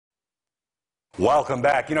Welcome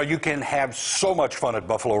back. You know, you can have so much fun at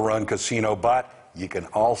Buffalo Run Casino, but you can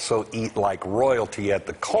also eat like royalty at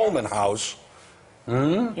the Coleman House.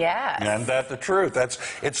 Yes. And that's the truth.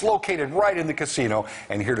 It's located right in the casino.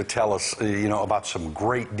 And here to tell us, about some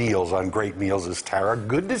great deals on great meals is Tara.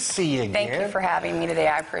 Good to see you again. Thank you for having me today.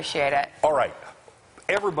 I appreciate it. All right.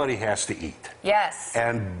 Everybody has to eat. Yes.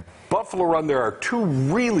 And Buffalo Run, there are two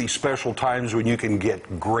really special times when you can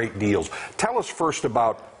get great deals. Tell us first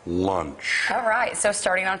about lunch. All right, so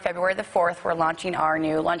starting on February the 4th, we're launching our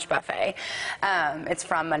new lunch buffet. It's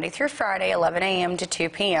from Monday through Friday, 11 a.m. to 2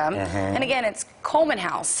 p.m. And again, it's Coleman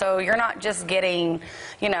House, so you're not just getting,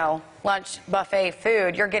 lunch buffet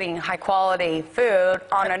food. You're getting high quality food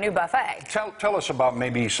on a new buffet. Tell us about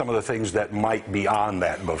maybe some of the things that might be on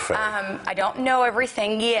that buffet. I don't know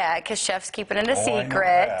everything yet because chef's keeping it a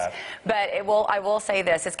secret. But I will say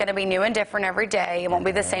this: it's going to be new and different every day. It won't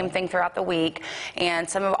be the same thing throughout the week. And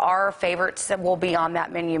some of our favorites that will be on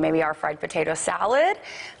that menu, maybe our fried potato salad.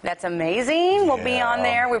 That's amazing. Will be on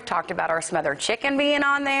there. We've talked about our smothered chicken being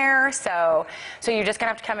on there. So you're just going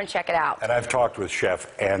to have to come and check it out. And I've talked with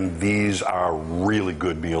Chef, and these are really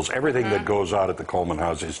good meals. Everything that goes out at the Coleman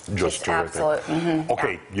House is just terrific. Absolutely.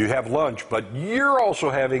 Okay, you have lunch, but you're also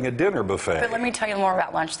having a dinner buffet. But let me tell you more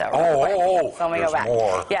about lunch, though. So let me go back.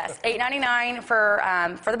 More. Yes, $8.99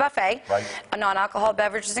 for the buffet. Right. A non-alcohol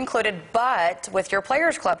beverage is included, but with your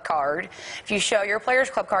Players Club card, if you show your Players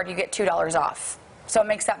Club card, you get $2 off. So it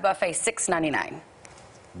makes that buffet $6.99.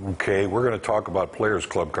 Okay, we're going to talk about Players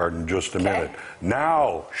Club card in just a minute.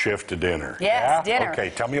 Now, shift to dinner. Yes, dinner. Okay,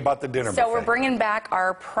 tell me about the dinner buffet. So we're bringing back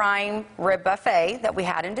our prime rib buffet that we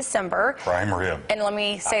had in December. Prime rib. And let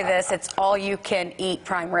me say this, it's all you can eat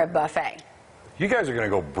prime rib buffet. You guys are going to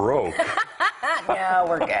go broke. No,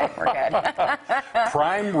 we're good. We're good.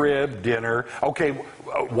 Prime rib dinner. Okay,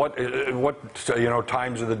 what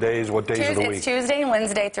times of the days, what days of the week? It's Tuesday and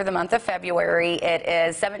Wednesday through the month of February. It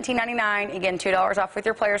is $17.99. Again, $2 off with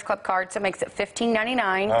your Players Club card, so it makes it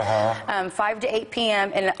 $15.99. 5 to 8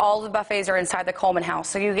 p.m. and all the buffets are inside the Coleman House.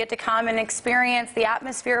 So you get to come and experience the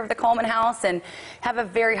atmosphere of the Coleman House and have a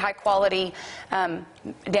very high quality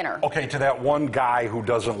dinner. Okay, to that one guy who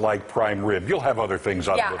doesn't like prime rib, you'll have other things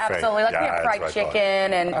on the buffet. Yeah, absolutely. Like we have fried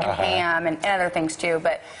chicken and ham and other things too.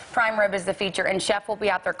 But prime rib is the feature, and Chef will be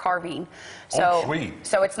out there carving. So, sweet.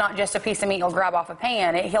 So it's not just a piece of meat you'll grab off a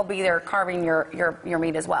pan. He'll be there carving your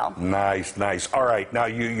meat as well. Nice, nice. All right, now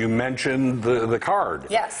you mentioned the card.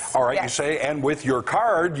 Yes. All right, yes. You say, and with your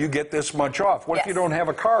card, you get this much off. What if you don't have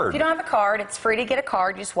a card? If you don't have a card, it's free to get a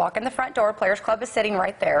card. You just walk in the front door. Players Club is sitting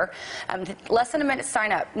right there. Less than a minute to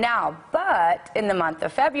sign up. Now, but in the month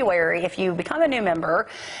of February, if you become a new member,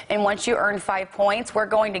 and once you earn 5 points, we're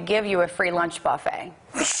going to give you a free lunch buffet.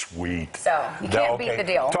 Sweet. So you can't beat the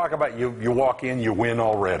deal. Talk about you walk in, you win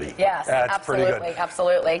already. Yes, that's absolutely, pretty good.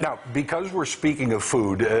 Absolutely. Now, because we're speaking of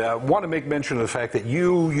food, I want to make mention of the fact that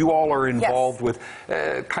you all are involved with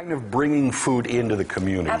kind of bringing food into the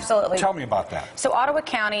community. Absolutely. Tell me about that. So Ottawa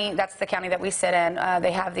County, that's the county that we sit in.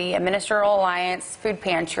 They have the Ministerial Alliance Food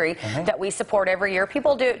Pantry that we support every year.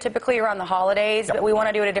 People do it typically around the holidays, but we want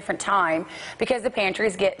to do it at a different time because the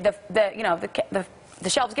pantries get the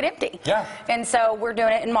shelves get empty. Yeah. And so we're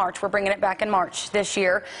doing it in March. We're bringing it back in March this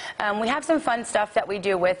year. We have some fun stuff that we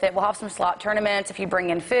do with it. We'll have some slot tournaments if you bring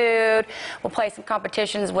in food. We'll play some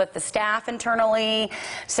competitions with the staff internally.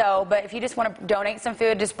 So, but if you just want to donate some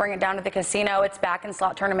food, just bring it down to the casino. It's back in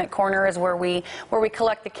slot tournament corner is where we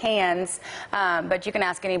collect the cans. But you can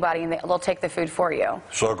ask anybody and they'll take the food for you.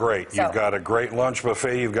 So great. You've got a great lunch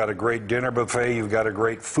buffet. You've got a great dinner buffet. You've got a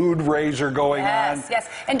great food raiser going on. Yes.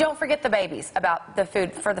 And don't forget the babies about the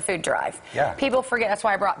food for the food drive. Yeah. People forget. That's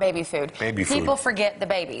why I brought baby food. People forget the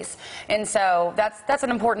babies, and so that's an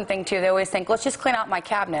important thing too. They always think, let's just clean out my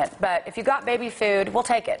cabinet. But if you got baby food, we'll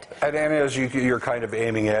take it. And as you're kind of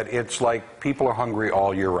aiming at, it's like people are hungry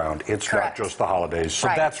all year round. It's not just the holidays. So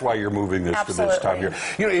that's why you're moving this to this time here.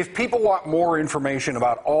 If people want more information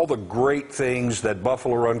about all the great things that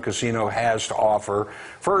Buffalo Run Casino has to offer,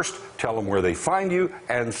 first, tell them where they find you,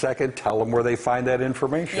 and second, tell them where they find that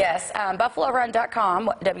information. Yes, BuffaloRun.com,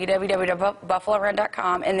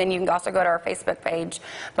 www.buffalorun.com, and then you can also go to our Facebook page,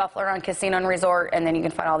 Buffalo Run Casino and Resort, and then you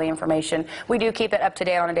can find all the information. We do keep it up to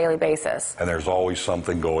date on a daily basis. And there's always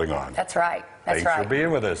something going on. That's right. That's Thanks for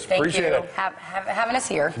being with us. Appreciate it. Having us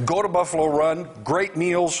here. Go to Buffalo Run, great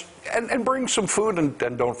meals, and bring some food, and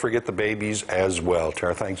don't forget the babies as well.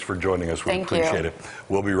 Tara, thanks for joining us. We appreciate it.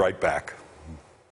 We'll be right back.